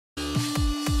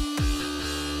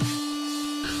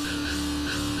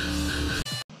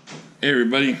Hey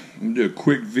everybody, I'm going to do a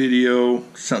quick video.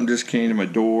 Something just came to my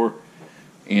door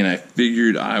and I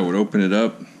figured I would open it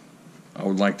up. I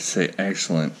would like to say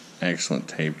excellent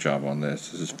tape job on this.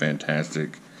 This is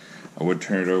fantastic. I would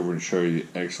turn it over and show you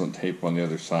the excellent tape on the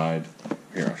other side.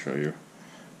 Here, I'll show you.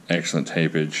 Excellent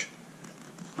tapage.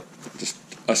 Just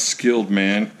a skilled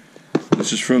man.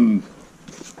 This is from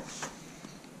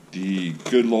the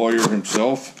good lawyer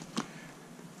himself.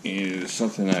 And it is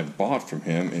something I bought from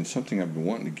him and something I've been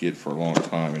wanting to get for a long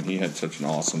time. And he had such an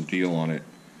awesome deal on it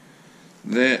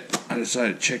that I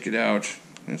decided to check it out.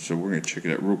 And so we're going to check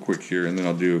it out real quick here. And then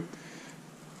I'll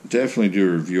definitely do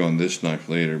a review on this knife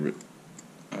later. But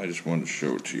I just wanted to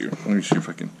show it to you. Let me see if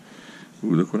I can.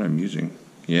 Ooh, look what I'm using.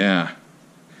 Yeah.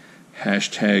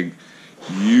 Hashtag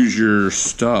use your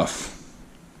stuff.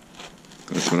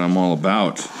 That's what I'm all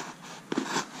about.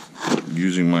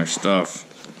 Using my stuff.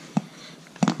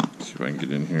 See if I can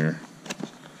get in here.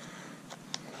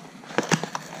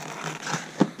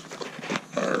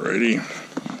 Alrighty.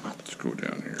 Let's go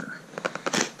down here.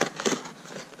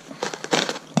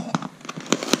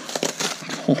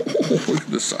 Oh, look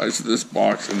at the size of this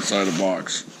box inside a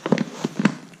box.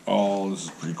 Oh, this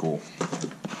is pretty cool.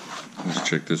 Let's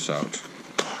check this out.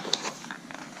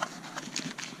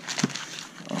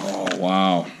 Oh,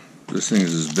 wow. This thing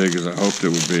is as big as I hoped it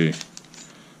would be.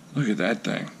 Look at that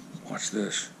thing. Watch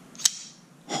this.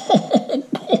 Oh,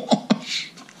 gosh.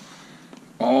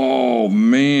 Oh,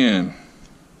 man.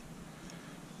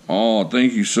 Oh,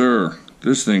 thank you, sir.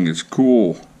 This thing is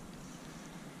cool.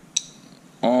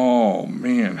 Oh,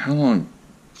 man.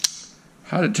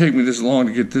 How did it take me this long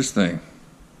to get this thing?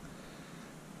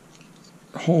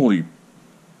 Holy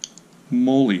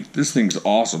moly. This thing's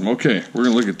awesome. Okay, we're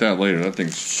going to look at that later. That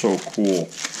thing's so cool.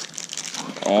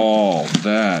 Oh,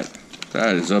 that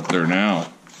is up there now.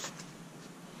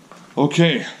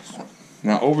 Okay,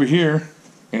 now over here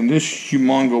in this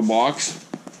humongo box,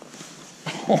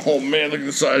 oh man, look at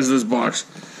the size of this box.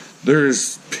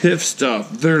 There's PIF stuff.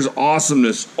 There's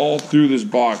awesomeness all through this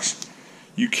box.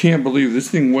 You can't believe it. This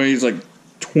thing weighs like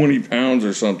 20 pounds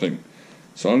or something.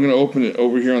 So I'm going to open it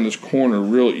over here on this corner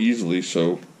real easily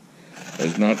so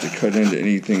as not to cut into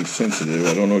anything sensitive.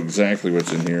 I don't know exactly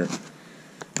what's in here.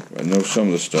 I know some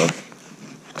of the stuff.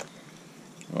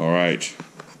 Alright.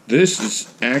 This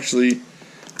is actually,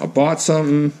 I bought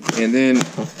something and then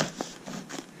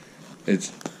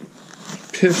it's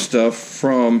PIF stuff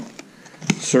from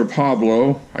Sir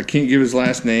Pablo. I can't give his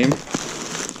last name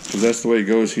because that's the way it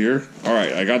goes here.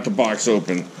 Alright, I got the box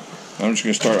open. I'm just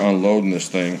going to start unloading this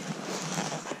thing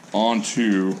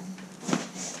onto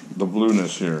the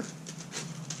blueness here.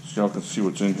 So y'all can see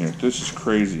what's in here. This is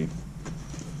crazy.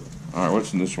 Alright,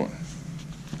 what's in this one?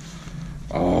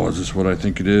 Oh, is this what I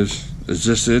think it is? Is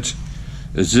this it?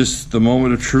 Is this the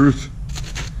moment of truth?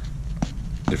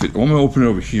 I'm going to open it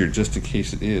over here just in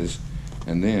case it is.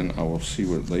 And then I will see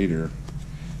what later.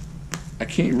 I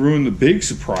can't ruin the big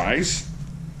surprise.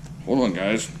 Hold on,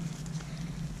 guys.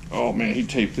 Oh, man, he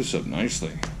taped this up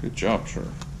nicely. Good job, sir.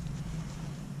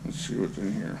 Let's see what's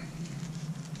in here.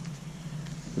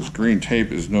 This green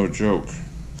tape is no joke.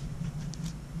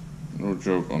 No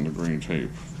joke on the green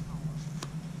tape.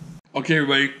 Okay,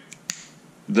 everybody.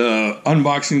 The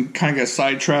unboxing kind of got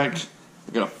sidetracked.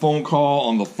 I got a phone call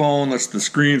on the phone. That's the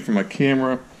screen for my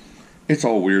camera. It's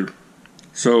all weird.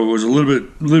 So it was a little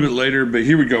bit later, but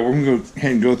here we go. We're going to go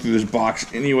ahead and go through this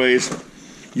box anyways.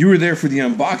 You were there for the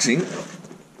unboxing.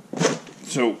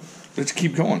 So let's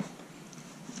keep going.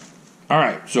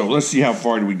 Alright, so let's see how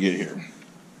far do we get here.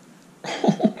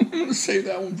 I'm going to save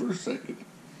that one for a second.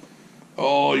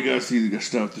 Oh, you gotta see the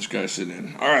stuff this guy's sitting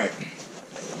in. Alright.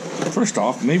 First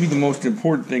off, maybe the most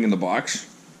important thing in the box.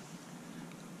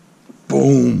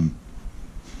 Boom.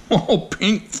 Oh,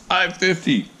 pink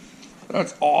 550.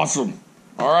 That's awesome.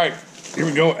 Alright, here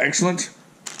we go. Excellent.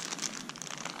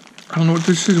 I don't know what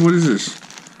this is. What is this?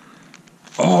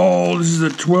 Oh, this is a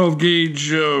 12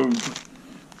 gauge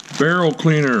barrel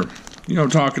cleaner. You know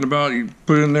what I'm talking about. You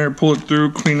put it in there, pull it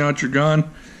through, clean out your gun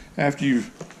after you've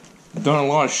done a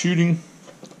lot of shooting.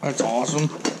 That's awesome.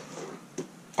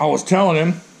 I was telling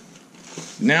him,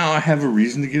 now I have a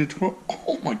reason to get a 12.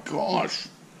 Oh my gosh.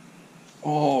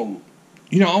 Oh,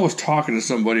 you know, I was talking to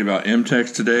somebody about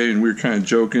MTEX today and we were kind of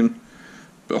joking.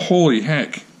 But holy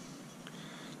heck.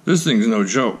 This thing's no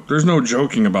joke. There's no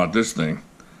joking about this thing.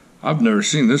 I've never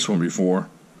seen this one before.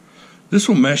 This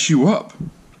will mess you up.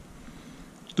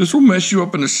 This will mess you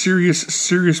up in a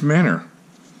serious manner.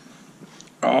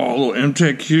 Oh, a little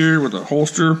MTEC here with a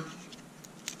holster.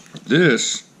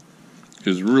 This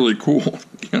is really cool.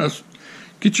 Yes,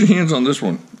 get your hands on this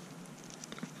one.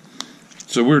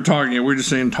 So we were talking, we were just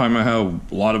talking about how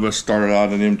a lot of us started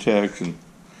out in MTech. And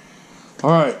all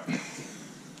right.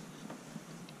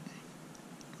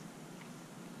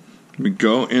 We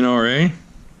go NRA.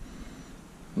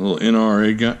 A little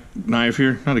NRA knife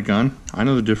here. Not a gun. I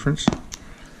know the difference.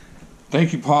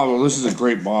 Thank you, Pablo. This is a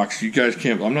great box. You guys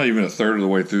can't... I'm not even a third of the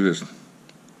way through this.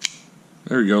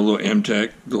 There we go. A little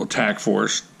MTech. Little TAC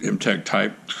Force. MTech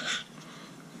type.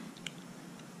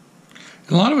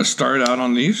 And a lot of us started out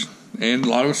on these. And a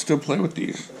lot of us still play with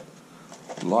these.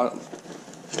 A lot.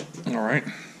 All right.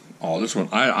 Oh, this one.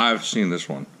 I've seen this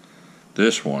one.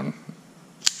 This one.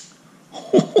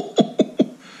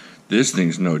 This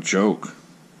thing's no joke.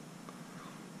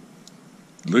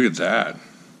 Look at that.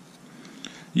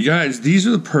 You guys, these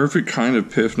are the perfect kind of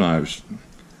PIF knives.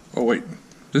 Oh, wait.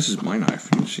 This is my knife.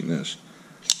 You've seen this.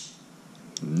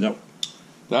 Nope.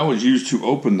 That was used to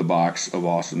open the box of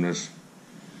awesomeness.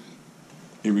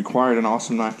 It required an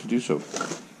awesome knife to do so.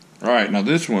 Alright, now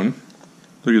this one.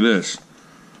 Look at this.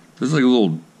 This is like a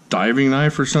little diving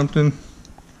knife or something.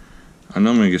 I know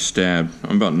I'm going to get stabbed.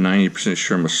 I'm about 90%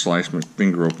 sure I'm going to slice my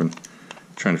finger open.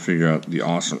 Trying to figure out the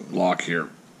awesome lock here.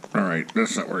 Alright,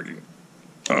 that's not working.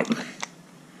 Oh.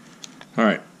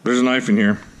 Alright, there's a knife in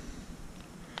here.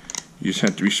 You just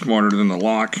have to be smarter than the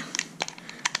lock.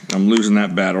 I'm losing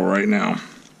that battle right now.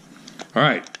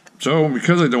 Alright, so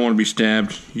because I don't want to be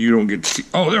stabbed, you don't get to see.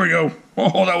 Oh, there we go.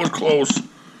 Oh, that was close.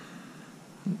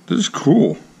 This is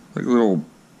cool. Like a little...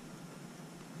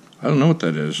 I don't know what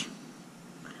that is.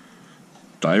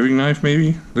 Diving knife,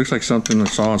 maybe? Looks like something I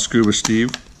saw on Scuba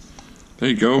Steve. There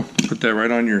you go. Put that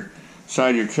right on your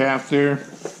side of your calf there.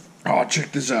 Oh,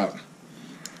 check this out.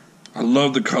 I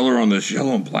love the color on this.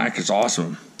 Yellow and black is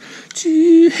awesome.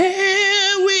 To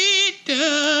hell with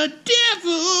the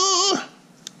devil.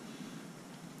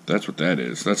 That's what that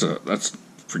is. That's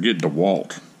forget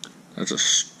DeWalt. That's a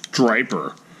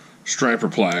striper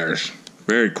pliers.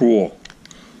 Very cool.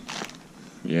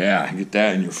 Yeah, get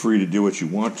that and you're free to do what you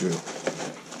want to.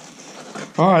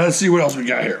 Alright, let's see what else we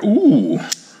got here. Ooh.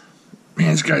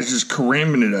 Man, this guy's just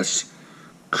carambited us.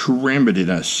 Carambited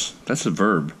us. That's a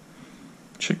verb.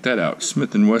 Check that out.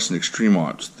 Smith & Wesson Extreme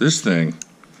Ops. This thing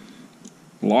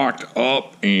locked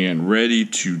up and ready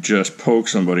to just poke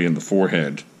somebody in the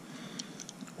forehead.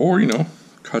 Or, you know,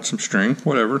 cut some string.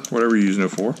 Whatever you're using it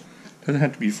for. Doesn't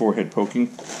have to be forehead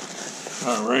poking.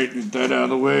 Alright, get that out of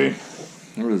the way.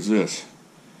 What is this?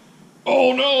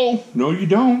 Oh, no! No, you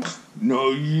don't.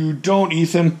 No, you don't,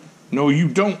 Ethan. No, you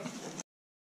don't.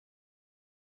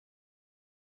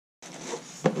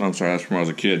 I'm sorry, that's from when I was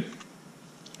a kid.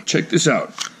 Check this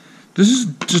out. This is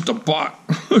just a bot.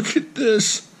 Look at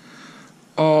this.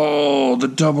 Oh, the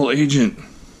double agent.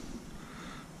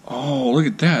 Oh, look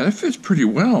at that. That fits pretty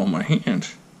well on my hand.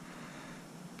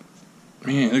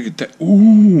 Man, look at that.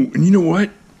 Ooh, and you know what?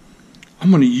 I'm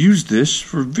going to use this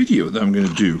for a video that I'm going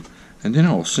to do. And then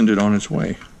I'll send it on its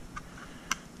way.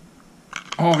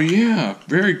 Oh, yeah.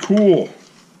 Very cool.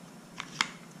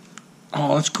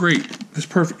 Oh, that's great. That's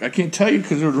perfect. I can't tell you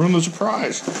because it would ruin the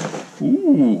surprise.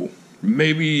 Ooh.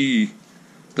 Maybe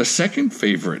the second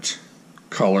favorite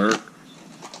color.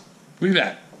 Look at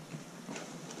that.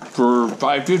 For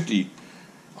 $5.50.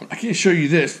 I can't show you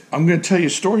this. I'm going to tell you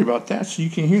a story about that so you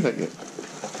can't hear that yet.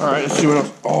 Alright, let's see what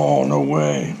else. Oh, no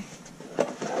way.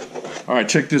 Alright,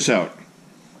 check this out.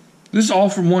 This is all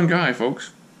from one guy,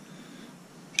 folks.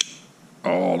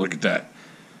 Oh, look at that.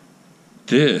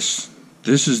 This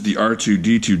is the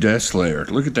R2-D2 Death Slayer.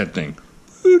 Look at that thing.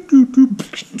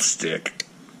 Stick.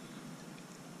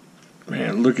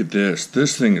 Man, look at this.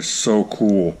 This thing is so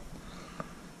cool.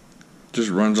 Just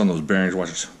runs on those bearings. Watch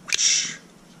this.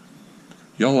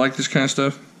 Y'all like this kind of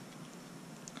stuff?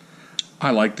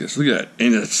 I like this. Look at that.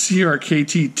 And a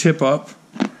CRKT tip up.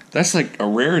 That's like a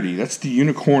rarity. That's the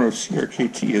unicorn of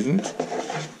CRKT, isn't it?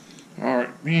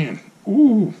 Alright, man.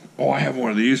 Ooh. Oh, I have one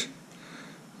of these.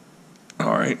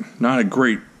 Alright. Not a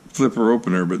great flipper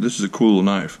opener, but this is a cool little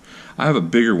knife. I have a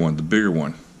bigger one, the bigger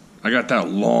one. I got that a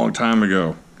long time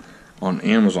ago on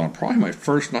Amazon. Probably my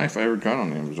first knife I ever got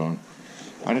on Amazon.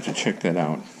 I'd have to check that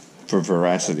out for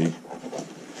veracity.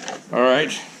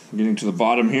 Alright. Getting to the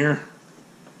bottom here.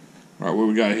 Alright, what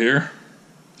we got here?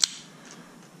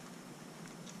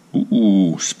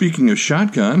 Ooh, speaking of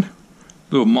shotgun,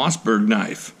 little Mossberg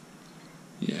knife.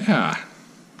 Yeah.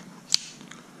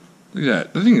 Look at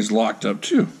that. That thing is locked up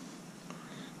too.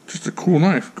 Just a cool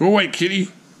knife. Go away, kitty.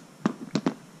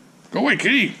 Go away,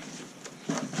 kitty.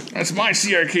 That's my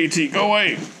CRKT. Go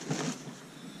away.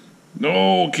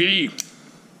 No, kitty.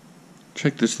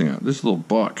 Check this thing out. This little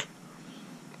buck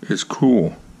is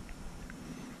cool.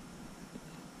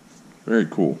 Very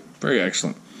cool. Very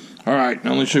excellent. Alright,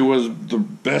 now let me show you what's the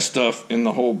best stuff in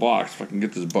the whole box, if I can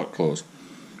get this butt closed.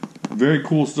 Very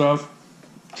cool stuff.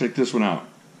 Check this one out.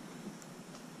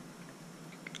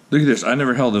 Look at this. I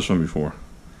never held this one before.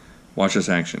 Watch this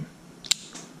action.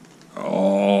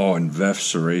 Oh, and VEF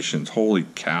serrations. Holy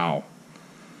cow.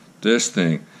 This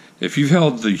thing. If you've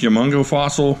held the Humongo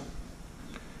fossil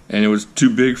and it was too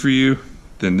big for you,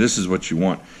 then this is what you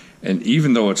want. And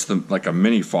even though it's like a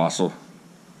mini fossil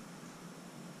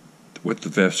with the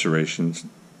VEF serrations,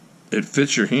 it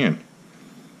fits your hand.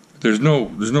 There's no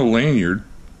lanyard,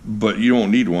 but you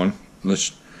don't need one. Look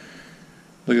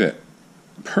at that.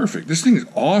 Perfect. This thing is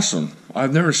awesome.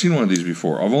 I've never seen one of these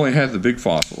before. I've only had the big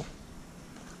fossil.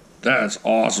 That's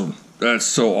awesome. That's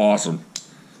so awesome.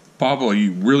 Pablo,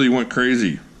 you really went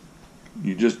crazy.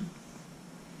 You just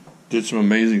did some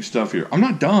amazing stuff here. I'm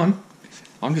not done.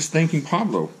 I'm just thanking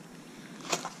Pablo.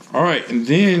 Alright, and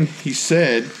then he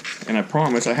said, and I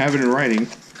promise I have it in writing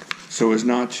so as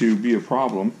not to be a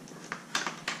problem.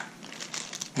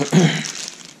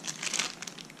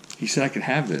 He said I could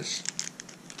have this.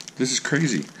 This is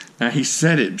crazy. Now he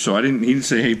said it, so he didn't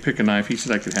say, hey, pick a knife. He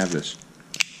said I could have this.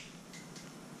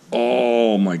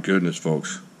 Oh my goodness,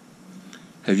 folks.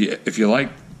 If you like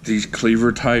these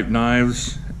cleaver type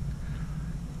knives,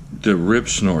 the Rip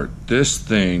Snort, this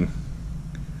thing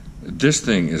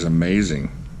is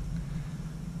amazing.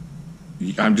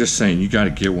 I'm just saying, you got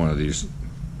to get one of these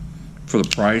for the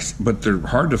price, but they're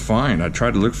hard to find. I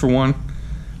tried to look for one,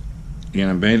 and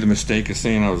I made the mistake of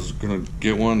saying I was going to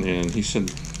get one, and he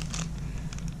said,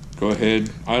 go ahead.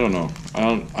 I don't know.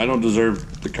 I don't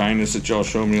deserve the kindness that y'all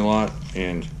show me a lot,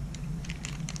 and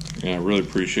I really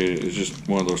appreciate it. It's just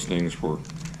one of those things where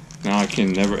now I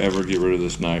can never ever get rid of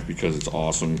this knife because it's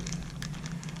awesome.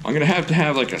 I'm going to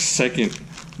have like a second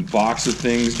box of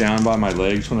things down by my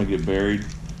legs when I get buried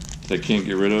that I can't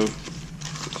get rid of.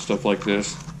 Stuff like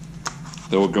this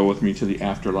that will go with me to the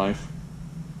afterlife.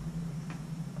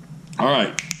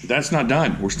 Alright, that's not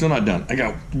done. We're still not done. I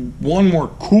got one more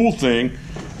cool thing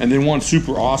and then one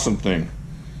super awesome thing.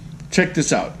 Check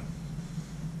this out.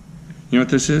 You know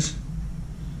what this is?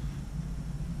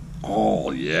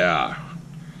 Oh yeah.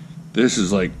 This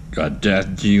is like a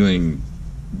death-dealing,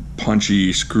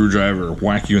 punchy screwdriver,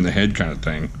 whack you in the head kind of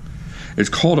thing. It's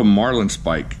called a marlin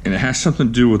spike, and it has something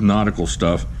to do with nautical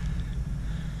stuff.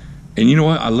 And you know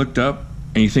what? I looked up,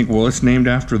 and you think, well, it's named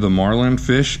after the marlin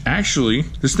fish. Actually,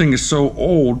 this thing is so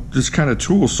old, this kind of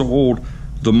tool is so old,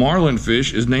 the marlin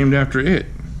fish is named after it.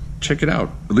 Check it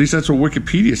out. At least that's what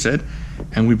Wikipedia said.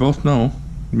 And we both know,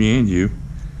 me and you,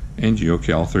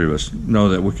 okay, all three of us, know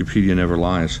that Wikipedia never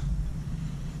lies.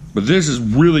 But this is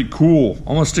really cool.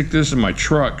 I'm going to stick this in my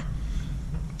truck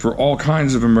for all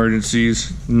kinds of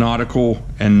emergencies, nautical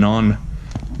and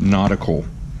non-nautical.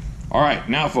 All right,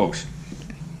 now, folks,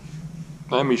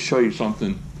 let me show you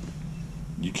something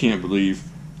you can't believe.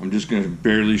 I'm just going to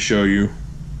barely show you.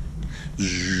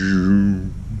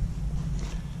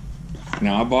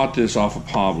 Now, I bought this off of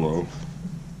Pablo,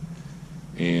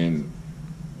 and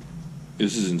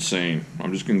this is insane.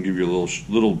 I'm just going to give you a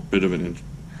little bit of an.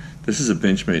 This is a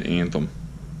Benchmade Anthem.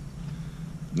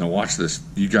 Now watch this.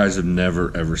 You guys have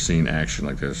never ever seen action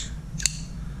like this.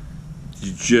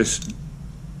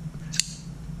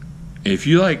 If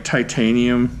you like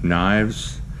titanium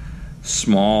knives,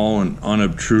 small and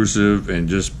unobtrusive and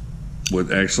just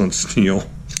with excellent steel,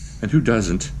 and who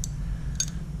doesn't,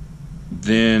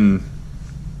 then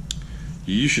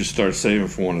you should start saving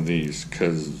for one of these,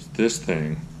 because this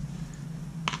thing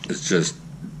is just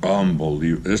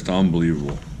unbelievable. It's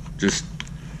unbelievable.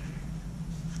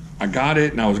 I got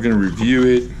it and I was going to review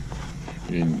it,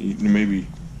 and maybe,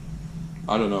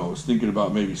 I don't know, I was thinking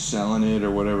about maybe selling it or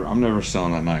whatever. I'm never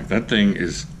selling that knife. That thing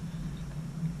is,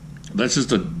 that's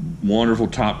just a wonderful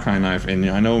top kind knife, and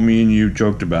I know me and you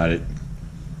joked about it,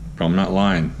 but I'm not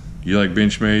lying. You like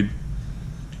Benchmade?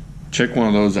 Check one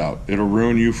of those out. It'll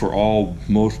ruin you for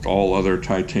most all other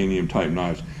titanium type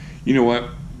knives. You know what?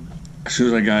 As soon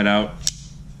as I got it out,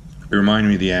 it reminded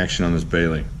me of the action on this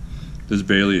Bailey. This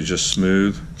Bailey is just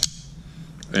smooth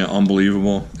and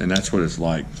unbelievable, and that's what it's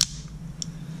like.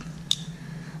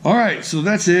 Alright, so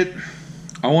that's it.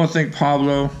 I want to thank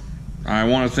Pablo. I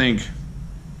want to thank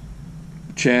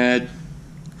Chad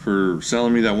for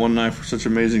selling me that one knife for such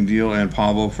an amazing deal, and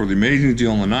Pablo for the amazing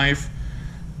deal on the knife,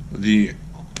 the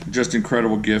just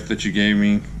incredible gift that you gave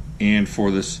me, and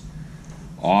for this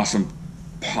awesome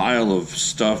pile of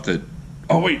stuff that...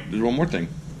 Oh wait, there's one more thing.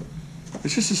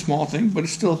 It's just a small thing, but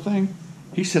it's still a thing.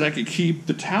 He said I could keep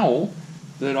the towel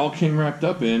that it all came wrapped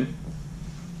up in.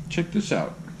 Check this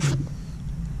out.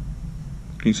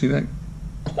 Can you see that?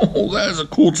 Oh, that is a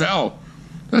cool towel.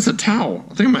 That's a towel.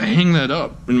 I think I'm going to hang that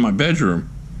up in my bedroom.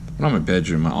 Not my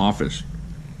bedroom, my office.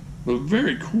 But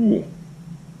very cool.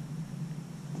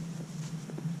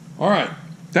 All right.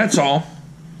 That's all.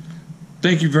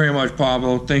 Thank you very much,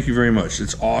 Pablo. Thank you very much.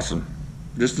 It's awesome.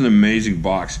 Just an amazing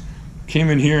box. Came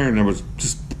in here and there was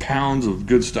just pounds of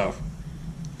good stuff.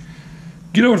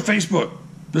 Get over to Facebook.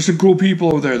 There's some cool people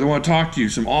over there. They want to talk to you.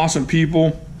 Some awesome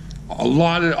people. All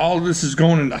of this is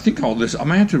going in. I think all this, I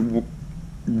might have to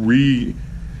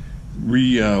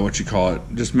what you call it?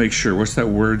 Just make sure. What's that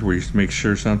word where you make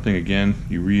sure something again?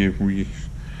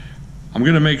 I'm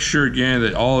going to make sure again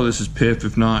that all of this is PIF.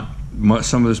 If not,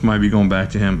 some of this might be going back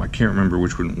to him. I can't remember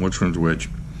which one's which.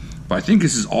 But I think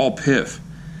this is all PIF.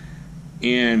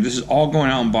 And this is all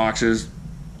going out in boxes.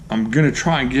 I'm going to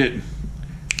try and get,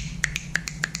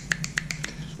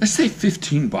 let's say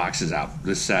 15 boxes out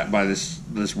by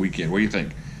this weekend. What do you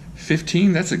think?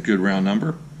 15? That's a good round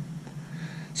number.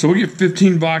 So we'll get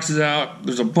 15 boxes out.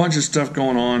 There's a bunch of stuff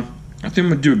going on. I think I'm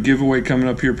going to do a giveaway coming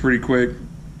up here pretty quick.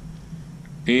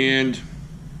 And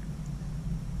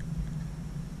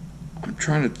I'm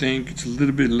trying to think. It's a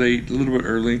little bit late, a little bit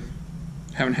early.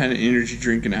 Haven't had an energy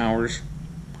drink in hours.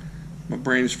 My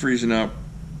brain's freezing up.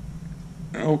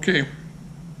 Okay.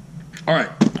 All right.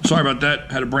 Sorry about that.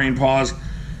 Had a brain pause.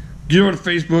 Get over to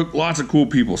Facebook. Lots of cool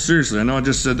people. Seriously, I know I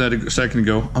just said that a second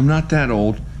ago. I'm not that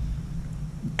old.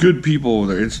 Good people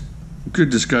over there. It's good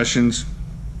discussions.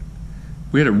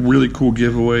 We had a really cool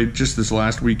giveaway just this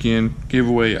last weekend. Gave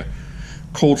away a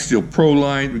Cold Steel Pro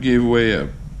Light. We gave away a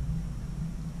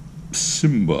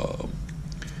Simba.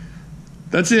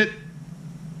 That's it.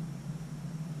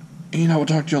 And I will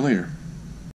talk to y'all later.